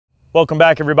Welcome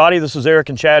back, everybody. This is Eric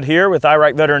and Chad here with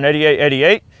Iraq Veteran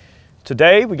 8888.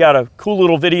 Today we got a cool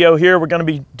little video here. We're going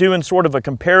to be doing sort of a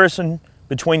comparison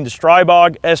between the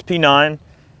Stribog SP9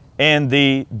 and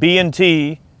the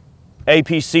B&T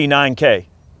APC9K.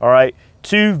 All right,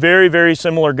 two very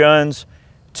similar guns,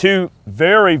 two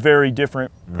very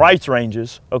different price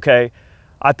ranges. Okay,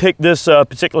 I picked this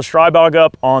particular Stribog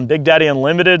up on Big Daddy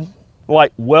Unlimited,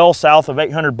 like well south of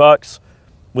 800 bucks,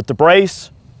 with the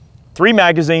brace, 3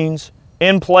 magazines,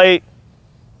 end plate,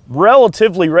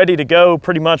 relatively ready to go,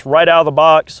 pretty much right out of the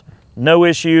box, no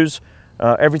issues,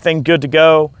 everything good to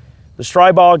go. The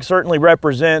Stribog certainly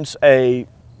represents a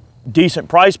decent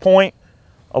price point,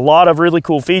 a lot of really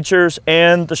cool features,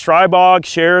 and the Stribog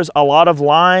shares a lot of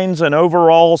lines and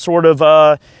overall sort of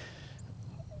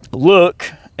look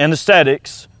and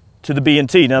aesthetics to the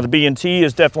B&T. Now the B&T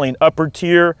is definitely an upper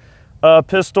tier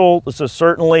pistol. This is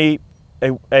certainly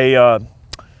a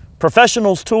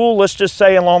professional's tool, let's just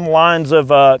say, along the lines of,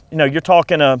 you know, you're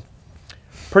talking a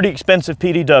pretty expensive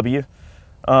PDW.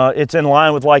 It's in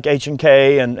line with like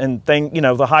H&K and thing, you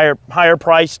know, the higher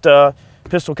priced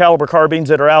pistol caliber carbines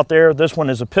that are out there. This one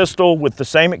is a pistol with the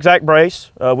same exact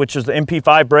brace, which is the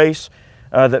MP5 brace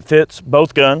that fits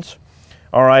both guns.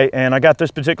 All right, and I got this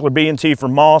particular B&T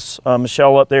from Moss.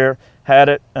 Michelle up there had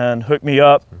it and hooked me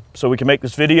up so we can make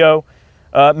this video.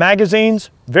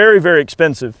 Magazines, very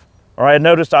expensive. All right, I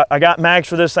noticed I got mags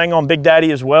for this thing on Big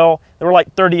Daddy as well. They were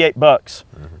like 38 bucks,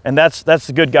 and that's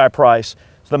the good guy price.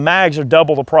 So the mags are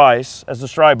double the price as the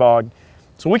Stribog.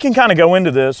 So we can kind of go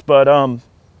into this, but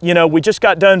you know, we just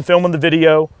got done filming the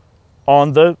video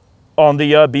on the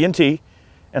B&T,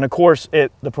 and of course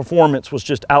the performance was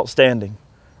just outstanding,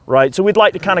 right? So we'd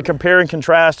like to kind of compare and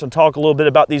contrast and talk a little bit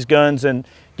about these guns and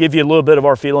give you a little bit of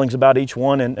our feelings about each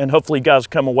one, and hopefully you guys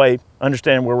come away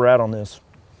understanding where we're at on this.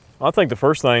 I think the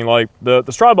first thing, like the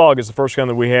Stribog is the first gun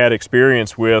that we had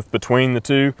experience with between the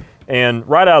two, and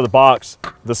right out of the box,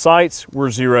 the sights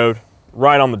were zeroed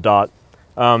right on the dot.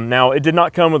 Now, it did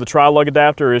not come with a tri-lug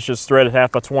adapter. It's just threaded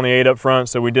 1/2x28 up front,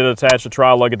 so we did attach a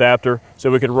tri-lug adapter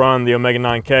so we could run the Omega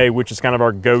 9K, which is kind of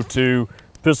our go-to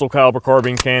pistol caliber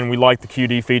carbine can. We like the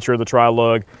QD feature of the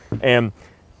tri-lug, and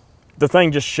the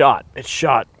thing just shot. It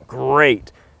shot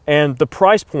great. And the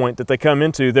price point that they come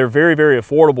into, they're very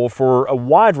affordable for a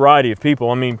wide variety of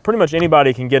people. I mean, pretty much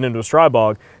anybody can get into a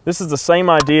Stribog. This is the same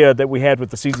idea that we had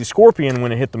with the CZ Scorpion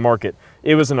when it hit the market.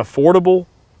 It was an affordable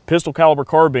pistol caliber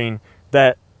carbine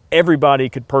that everybody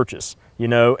could purchase, you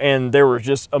know, and there were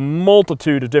just a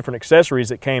multitude of different accessories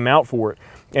that came out for it.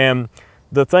 And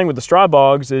the thing with the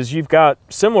Stribogs is you've got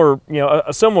similar, you know,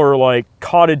 a similar like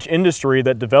cottage industry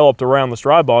that developed around the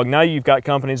Stribog. Now you've got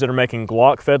companies that are making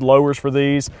Glock-fed lowers for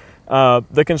these.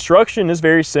 The construction is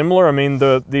very similar. I mean,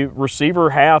 the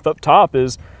receiver half up top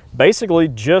is basically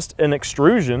just an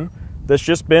extrusion that's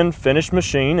just been finished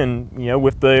machine, and you know,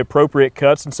 with the appropriate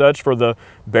cuts and such for the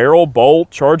barrel,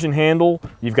 bolt, charging handle.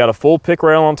 You've got a full pick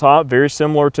rail on top, very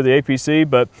similar to the APC,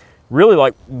 but really,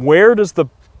 like, where does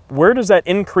that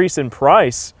increase in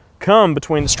price come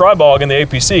between the Stribog and the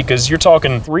APC? Because you're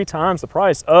talking 3 times the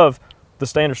price of the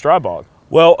standard Stribog.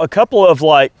 Well, a couple of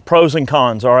like pros and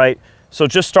cons, all right? So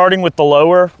just starting with the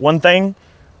lower, one thing,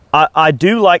 I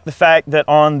do like the fact that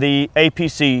on the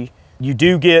APC, you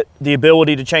do get the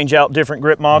ability to change out different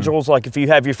grip modules. Like if you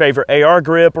have your favorite AR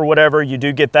grip or whatever, you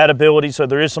do get that ability. So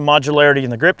there is some modularity in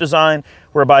the grip design,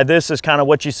 whereby this is kind of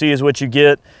what you see is what you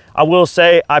get. I will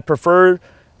say I prefer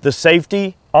the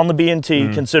safety on the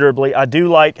B&T considerably. I do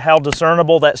like how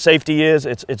discernible that safety is.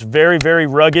 It's very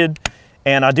rugged,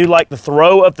 and I do like the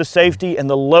throw of the safety and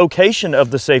the location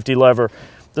of the safety lever.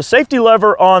 The safety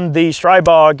lever on the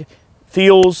Stribog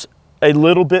feels a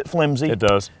little bit flimsy. It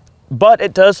does. But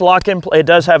it does lock in place. It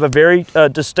does have a very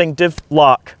distinctive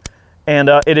lock, and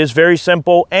it is very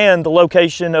simple, and the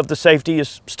location of the safety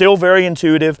is still very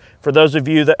intuitive for those of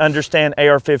you that understand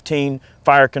AR-15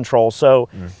 fire control. So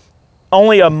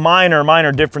only a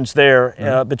minor difference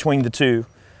there between the two.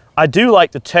 I do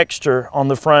like the texture on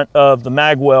the front of the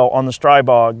magwell on the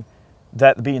Stribog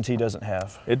that the B&T doesn't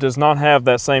have. It does not have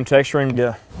that same texturing.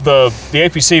 Yeah. The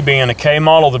APC being a K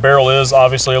model, the barrel is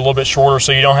obviously a little bit shorter,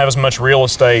 so you don't have as much real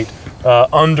estate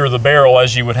under the barrel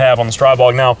as you would have on the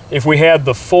Stribog. Now, if we had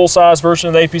the full-size version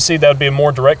of the APC, that would be a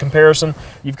more direct comparison.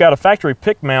 You've got a factory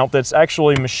pick mount that's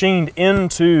actually machined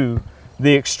into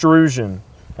the extrusion,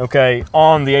 okay,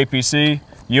 on the APC.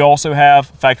 You also have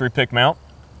factory pick mount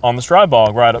on the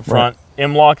Stribog right up front. Right.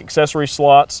 M-lock accessory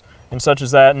slots and such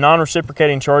as that,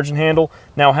 non-reciprocating charging handle.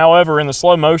 Now, however, in the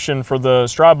slow motion for the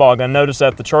Stribog, I noticed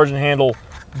that the charging handle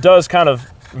does kind of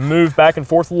move back and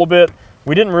forth a little bit.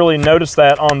 We didn't really notice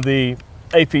that on the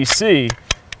APC,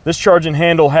 This charging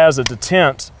handle has a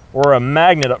detent or a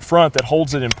magnet up front that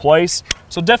holds it in place.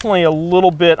 So definitely a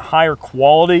little bit higher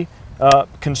quality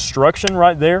construction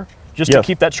right there, just to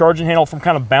keep that charging handle from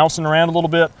kind of bouncing around a little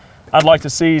bit. I'd like to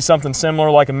see something similar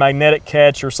like a magnetic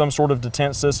catch or some sort of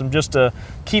detent system just to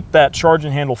keep that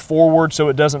charging handle forward so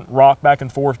it doesn't rock back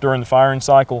and forth during the firing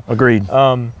cycle. Agreed.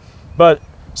 But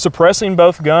suppressing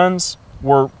both guns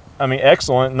were, I mean,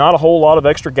 excellent. Not a whole lot of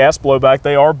extra gas blowback.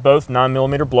 They are both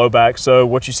 9mm blowback, so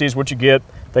what you see is what you get.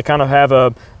 They kind of have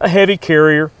a heavy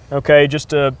carrier, okay, just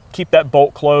to keep that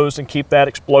bolt closed and keep that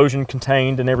explosion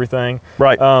contained and everything.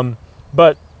 Right.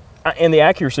 But in the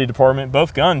accuracy department,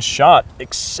 both guns shot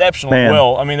exceptionally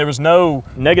well. I mean, there was no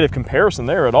negative comparison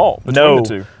there at all between the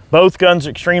two. Both guns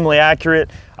extremely accurate.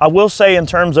 I will say in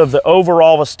terms of the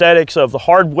overall aesthetics of the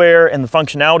hardware and the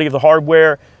functionality of the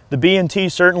hardware, the B&T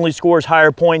certainly scores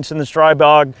higher points than the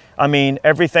Stribog. I mean,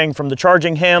 everything from the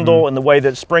charging handle and the way that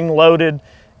it's spring-loaded,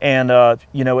 and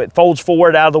you know, it folds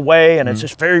forward out of the way, and it's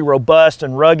just very robust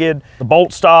and rugged. The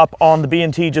bolt stop on the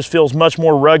B&T just feels much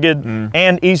more rugged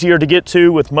and easier to get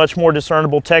to, with much more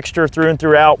discernible texture through and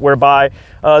throughout, whereby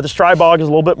the Stribog is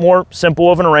a little bit more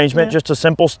simple of an arrangement, just a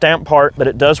simple stamp part, but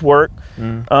it does work.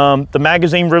 The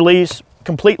magazine release,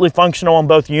 completely functional on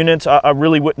both units. I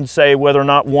really wouldn't say whether or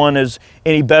not one is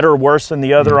any better or worse than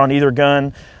the other on either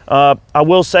gun. I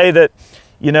will say that,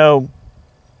 you know,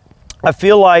 I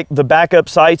feel like the backup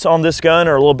sights on this gun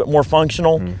are a little bit more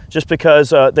functional, just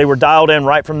because they were dialed in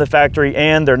right from the factory,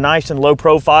 and they're nice and low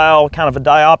profile, kind of a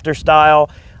diopter style.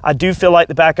 I do feel like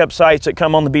the backup sights that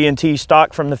come on the B&T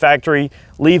stock from the factory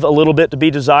leave a little bit to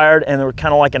be desired, and they're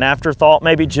kind of like an afterthought,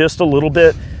 maybe just a little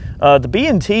bit. The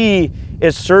B&T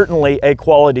is certainly a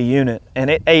quality unit, and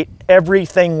it ate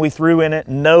everything we threw in it,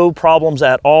 no problems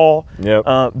at all.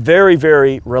 Very,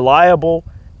 very reliable,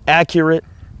 accurate,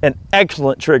 an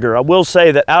excellent trigger. I will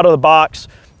say that out of the box,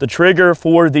 the trigger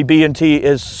for the B&T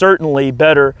is certainly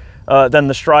better than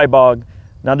the Stribog.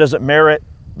 Now, does it merit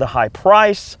the high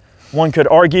price? One could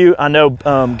argue. I know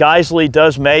Geisley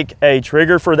does make a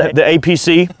trigger for the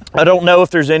APC. I don't know if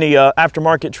there's any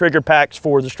aftermarket trigger packs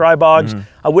for the Stribogs.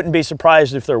 I wouldn't be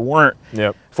surprised if there weren't.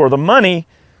 For the money,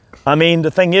 I mean,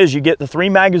 the thing is, you get the 3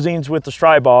 magazines with the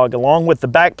Stribog, along with the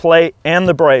back plate and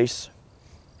the brace.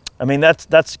 I mean,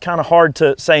 that's kind of hard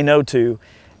to say no to.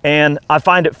 And I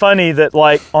find it funny that,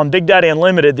 like, on Big Daddy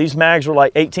Unlimited, these mags were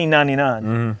like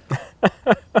 $18.99.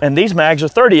 And these mags are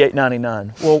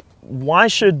 $38.99. Well, why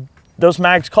should those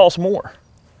mags cost more?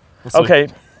 Okay,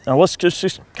 now let's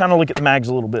just kind of look at the mags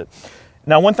a little bit.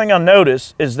 Now, one thing I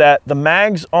noticed is that the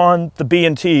mags on the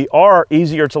B&T are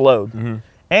easier to load.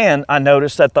 And I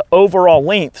noticed that the overall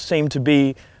length seemed to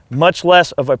be much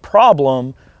less of a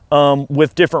problem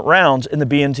with different rounds in the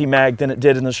B&T mag than it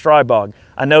did in the Stribog.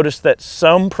 I noticed that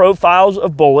some profiles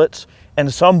of bullets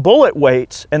and some bullet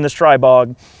weights in the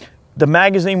Stribog, the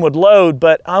magazine would load,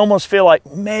 but I almost feel like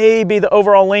maybe the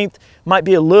overall length might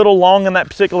be a little long in that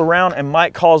particular round and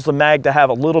might cause the mag to have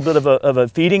a little bit of a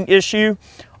feeding issue.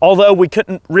 Although we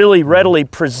couldn't really readily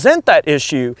present that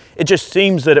issue, it just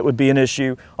seems that it would be an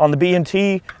issue. On the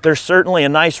B&T, there's certainly a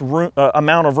nice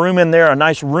amount of room in there, a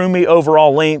nice roomy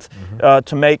overall length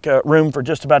to make room for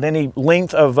just about any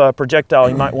length of projectile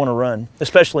you might want to run,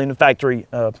 especially in the factory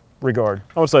regard.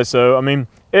 I would say so. I mean,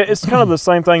 it's kind of the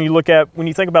same thing you look at when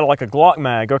you think about it like a Glock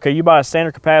mag. Okay, you buy a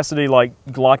standard capacity like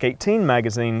Glock 18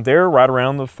 magazine, they're right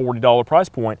around the $40 price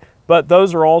point, but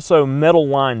those are also metal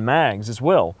line mags as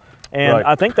well. And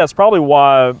I think that's probably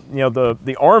why, you know,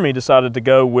 the Army decided to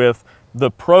go with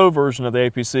the Pro version of the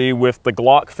APC with the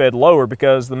Glock fed lower,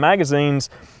 because the magazines,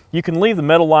 you can leave the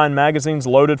metal line magazines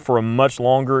loaded for a much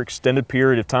longer extended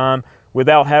period of time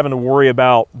without having to worry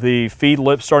about the feed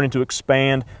lip starting to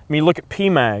expand. I mean, look at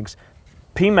PMags.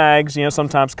 PMags, you know,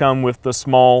 sometimes come with the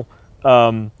small,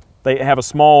 they have a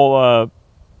small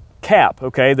cap,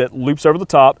 okay, that loops over the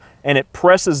top, and it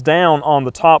presses down on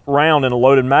the top round in a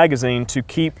loaded magazine to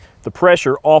keep the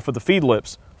pressure off of the feed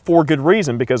lips, for good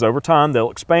reason, because over time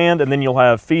they'll expand and then you'll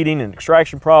have feeding and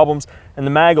extraction problems, and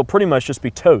the mag will pretty much just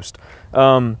be toast.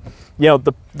 You know,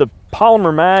 the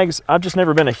polymer mags, I've just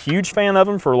never been a huge fan of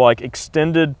them for like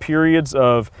extended periods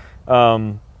of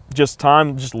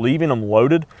just leaving them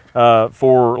loaded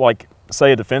for, like,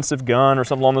 say, a defensive gun or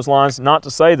something along those lines. Not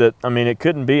to say that, I mean, it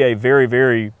couldn't be a very,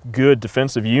 very good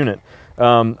defensive unit.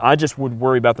 I just would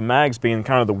worry about the mags being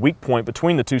kind of the weak point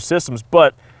between the two systems,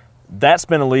 but that's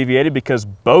been alleviated because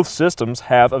both systems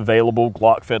have available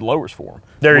Glock fed lowers for them.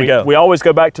 There you go. We always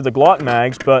go back to the Glock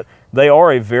mags, but they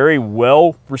are a very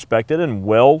well respected and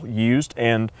well used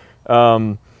and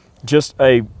just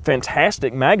a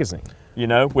fantastic magazine, you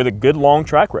know, with a good long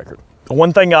track record.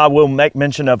 One thing I will make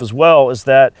mention of as well is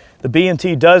that the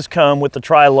B&T does come with the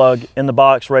tri-lug in the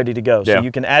box ready to go. So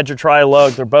you can add your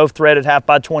tri-lug. They're both threaded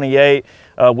 1/2x28.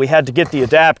 We had to get the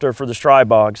adapter for the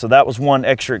Stribog, so that was one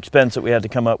extra expense that we had to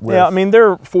come up with. Yeah, I mean,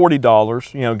 they're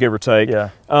 $40, you know, give or take. Yeah.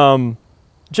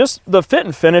 Just the fit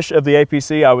and finish of the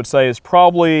APC, I would say, is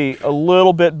probably a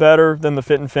little bit better than the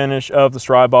fit and finish of the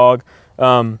Stribog.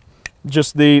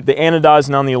 Just the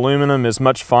anodizing on the aluminum is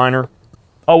much finer.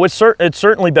 Oh, it's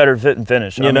certainly better fit and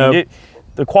finish. I mean,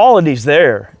 the quality's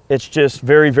there. It's just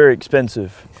very, very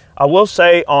expensive. I will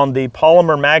say on the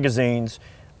polymer magazines,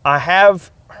 I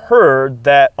have heard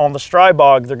that on the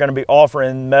Stribog, they're going to be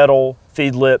offering metal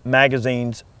feed lip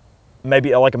magazines,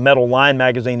 maybe like a metal line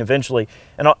magazine eventually.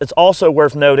 And it's also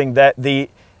worth noting that the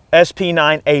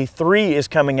SP9A3 is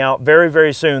coming out very,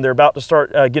 very soon. They're about to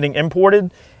start getting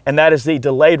imported, and that is the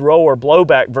delayed roll or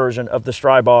blowback version of the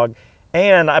Stribog.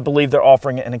 And I believe they're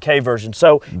offering it in a K version.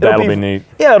 So that'll be neat.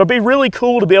 Yeah, it'll be really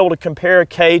cool to be able to compare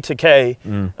K to K.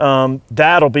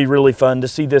 That'll be really fun to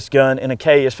see this gun in a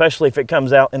K, especially if it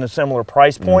comes out in a similar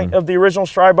price point of the original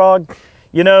Stribog.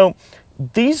 You know,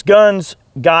 these guns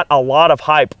got a lot of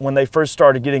hype when they first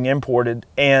started getting imported.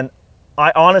 And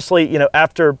I honestly, you know,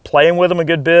 after playing with them a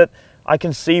good bit, I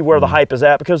can see where the hype is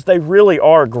at because they really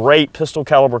are great pistol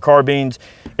caliber carbines.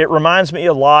 It reminds me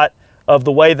a lot of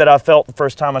the way that I felt the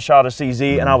first time I shot a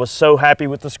CZ, and I was so happy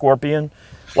with the Scorpion.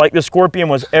 Like, the Scorpion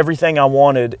was everything I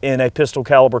wanted in a pistol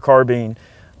caliber carbine.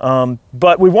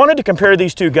 But we wanted to compare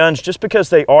these two guns just because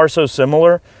they are so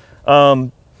similar.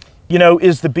 You know,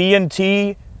 is the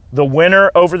B&T the winner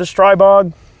over the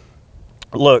Stribog?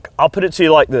 Look, I'll put it to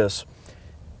you like this.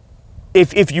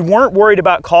 If you weren't worried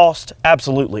about cost,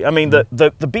 absolutely. I mean,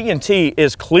 the B&T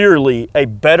is clearly a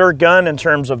better gun in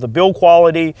terms of the build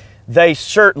quality. They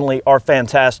certainly are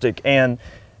fantastic. And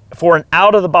for an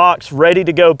out-of-the-box,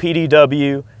 ready-to-go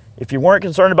PDW, if you weren't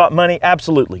concerned about money,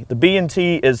 absolutely. The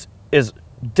B&T is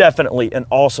definitely an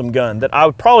awesome gun that I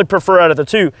would probably prefer out of the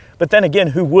two. But then again,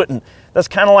 who wouldn't? That's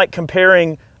kind of like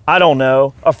comparing, I don't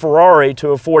know, a Ferrari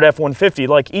to a Ford F-150.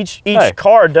 Like, each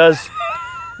car does,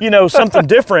 you know, something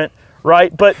different,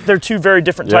 right? But they're two very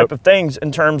different type of things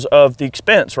in terms of the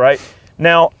expense, right?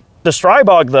 Now, the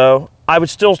Stribog, though, I would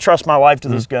still trust my life to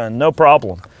this gun, no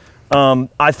problem.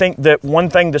 I think that one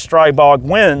thing the Stribog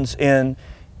wins in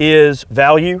is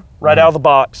value right out of the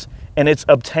box, and it's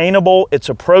obtainable, it's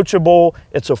approachable,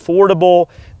 it's affordable.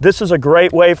 This is a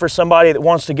great way for somebody that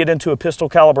wants to get into a pistol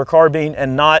caliber carbine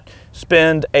and not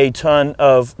spend a ton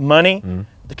of money.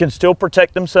 They can still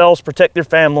protect themselves, protect their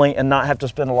family, and not have to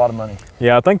spend a lot of money.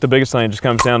 Yeah, I think the biggest thing just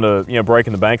comes down to, you know,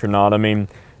 breaking the bank or not. I mean,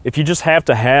 if you just have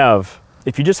to have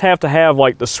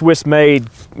like the Swiss-made,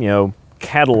 you know,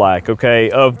 Cadillac, okay,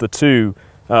 of the two,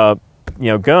 you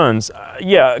know, guns,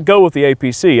 yeah, go with the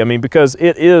APC. I mean, because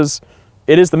it is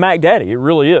the Mac Daddy. It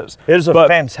really is. It is a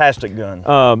fantastic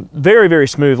gun. Very, very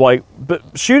smooth. Like, but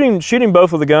shooting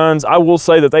both of the guns, I will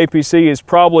say that the APC is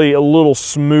probably a little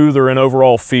smoother in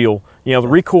overall feel. You know, the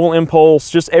recoil impulse,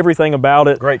 just everything about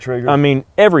it. Great trigger. I mean,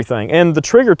 everything. And the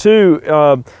trigger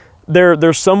too.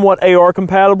 They're somewhat AR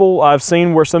compatible. I've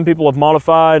seen where some people have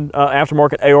modified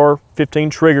aftermarket AR-15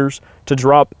 triggers to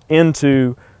drop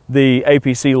into the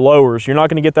APC lowers. You're not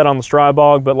going to get that on the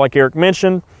Stribog, but like Eric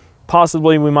mentioned,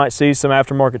 possibly we might see some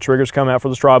aftermarket triggers come out for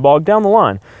the Stribog down the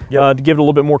line to give it a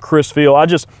little bit more crisp feel.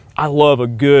 I love a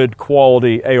good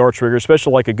quality AR trigger,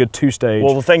 especially like a good two-stage.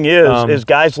 Well, the thing is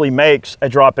Geisley makes a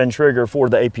drop-in trigger for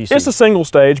the APC. It's a single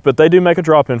stage, but they do make a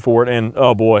drop-in for it, and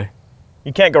oh boy.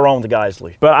 You can't go wrong with the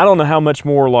Geisley. But I don't know how much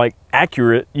more like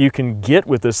accurate you can get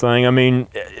with this thing. I mean,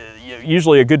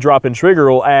 usually a good drop-in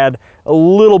trigger will add a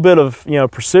little bit of, you know,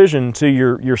 precision to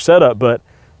your setup, but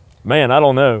man, I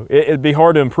don't know. It'd be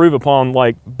hard to improve upon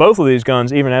like both of these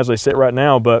guns, even as they sit right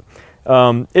now. But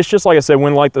it's just like I said,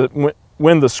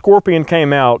 when the Scorpion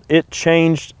came out, it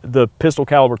changed the pistol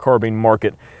caliber carbine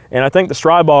market. And I think the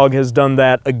Stribog has done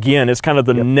that again. It's kind of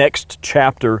the next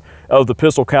chapter of the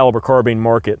pistol caliber carbine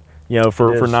market, you know,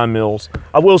 for 9mm.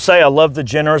 I will say I love the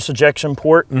generous ejection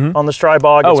port on the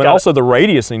Stribog. Oh, and also the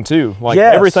radiusing too. Like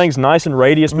everything's nice and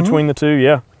radius between the two,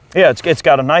 yeah. Yeah, it's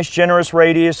got a nice generous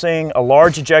radiusing, a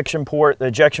large ejection port. The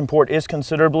ejection port is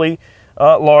considerably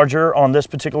larger on this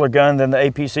particular gun than the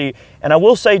APC. And I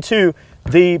will say too,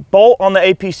 the bolt on the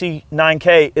APC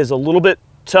 9K is a little bit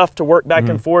tough to work back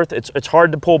and forth. It's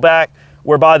hard to pull back,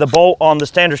 whereby the bolt on the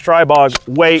standard Stribog,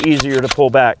 way easier to pull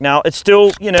back. Now, it's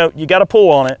still, you know, you got to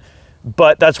pull on it,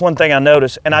 but that's one thing I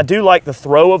noticed. And I do like the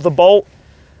throw of the bolt.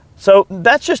 So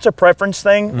that's just a preference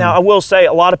thing. Now, I will say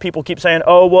a lot of people keep saying,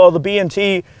 oh, well, the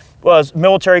B&T was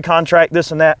military contract,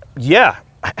 this and that. Yeah,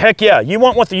 Heck yeah, you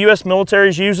want what the U.S. military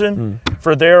is using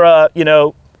for their, you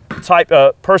know, type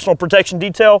personal protection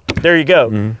detail, there you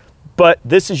go. But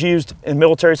this is used in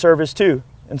military service too,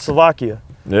 in Slovakia.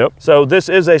 Yep. So this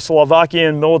is a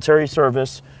Slovakian military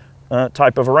service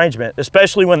type of arrangement,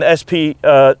 especially when the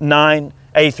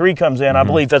SP9A3 comes in. I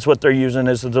believe that's what they're using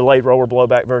as the delayed roller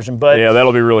blowback version. But yeah,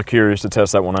 that'll be really curious to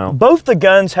test that one out. Both the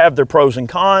guns have their pros and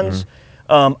cons.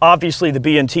 Obviously the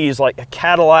B&T is like a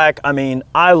Cadillac. I mean,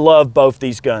 I love both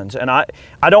these guns, and I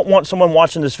don't want someone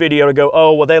watching this video to go,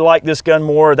 oh, well, they like this gun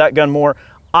more or that gun more.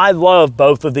 I love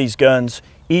both of these guns,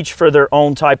 each for their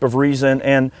own type of reason,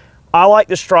 and I like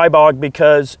the Stribog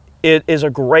because it is a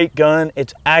great gun.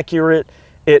 It's accurate.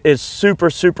 It is super,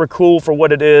 super cool for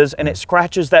what it is, and it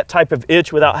scratches that type of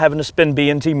itch without having to spend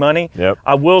B&T money. Yep.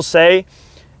 I will say,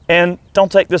 and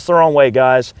don't take this the wrong way,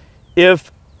 guys,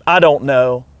 if, I don't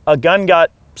know, a gun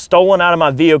got stolen out of my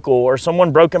vehicle or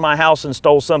someone broke in my house and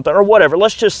stole something or whatever,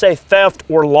 let's just say theft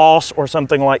or loss or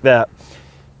something like that.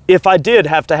 If I did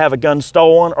have to have a gun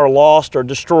stolen or lost or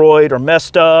destroyed or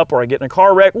messed up or I get in a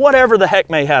car wreck, whatever the heck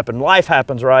may happen, life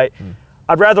happens, right?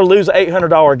 I'd rather lose an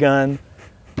 $800 gun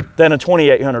than a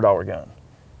 $2,800 gun.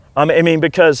 I mean,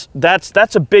 because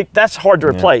that's hard to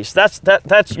replace.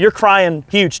 That's you're crying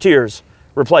huge tears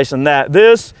replacing that.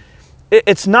 This,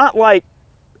 it's not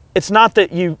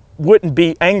that you wouldn't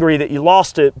be angry that you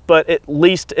lost it, but at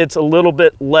least it's a little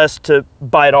bit less to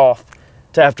bite off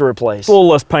to have to replace. A little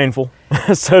less painful,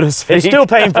 so to speak. It's still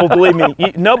painful, believe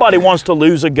me. Nobody wants to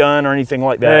lose a gun or anything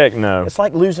like that. Heck no. It's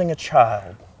like losing a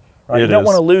child. Right? You don't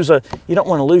want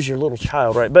to lose your little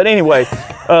child, right? But anyway,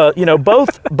 you know,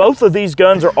 both of these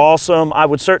guns are awesome. I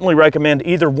would certainly recommend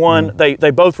either one.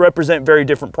 They both represent very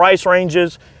different price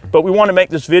ranges, but we want to make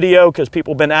this video because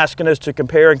people have been asking us to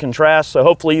compare and contrast. So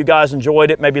hopefully you guys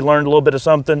enjoyed it, maybe learned a little bit of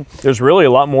something. There's really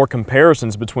a lot more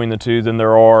comparisons between the two than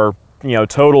there are, you know,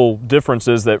 total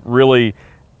differences that really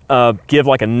give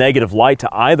like a negative light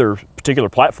to either particular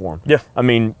platform. Yeah. I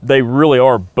mean, they really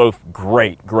are both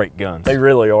great guns. They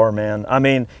really are, man. I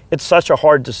mean, it's such a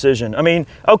hard decision. I mean,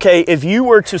 okay, if you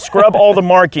were to scrub all the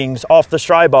markings off the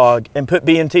Stribog and put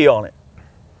B&T on it,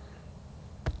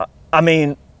 I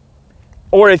mean,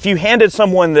 or if you handed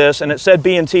someone this and it said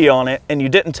B&T on it and you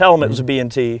didn't tell them it was a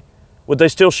B&T, would they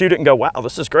still shoot it and go, wow,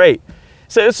 this is great?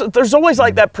 So there's always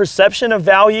like that perception of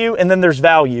value, and then there's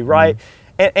value, right?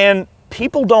 And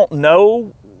people don't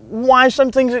know why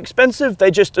something's expensive.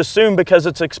 They just assume because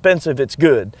it's expensive, it's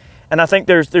good. And I think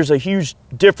there's a huge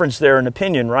difference there in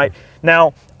opinion, right?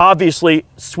 Now, obviously,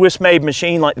 Swiss-made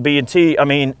machine like the B&T, I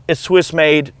mean, it's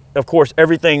Swiss-made. Of course,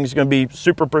 everything's going to be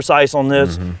super precise on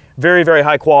this, very, very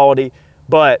high quality.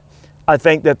 But I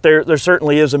think that there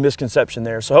certainly is a misconception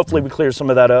there. So hopefully we clear some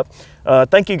of that up.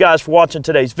 Thank you guys for watching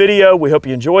today's video. We hope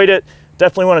you enjoyed it.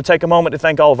 Definitely want to take a moment to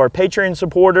thank all of our Patreon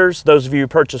supporters, those of you who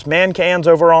purchase man cans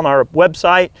over on our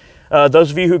website, those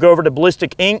of you who go over to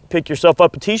Ballistic Ink, pick yourself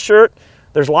up a t-shirt.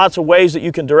 There's lots of ways that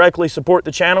you can directly support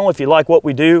the channel if you like what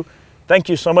we do. Thank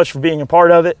you so much for being a part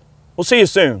of it. We'll see you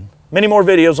soon. Many more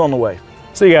videos on the way.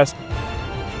 See you guys.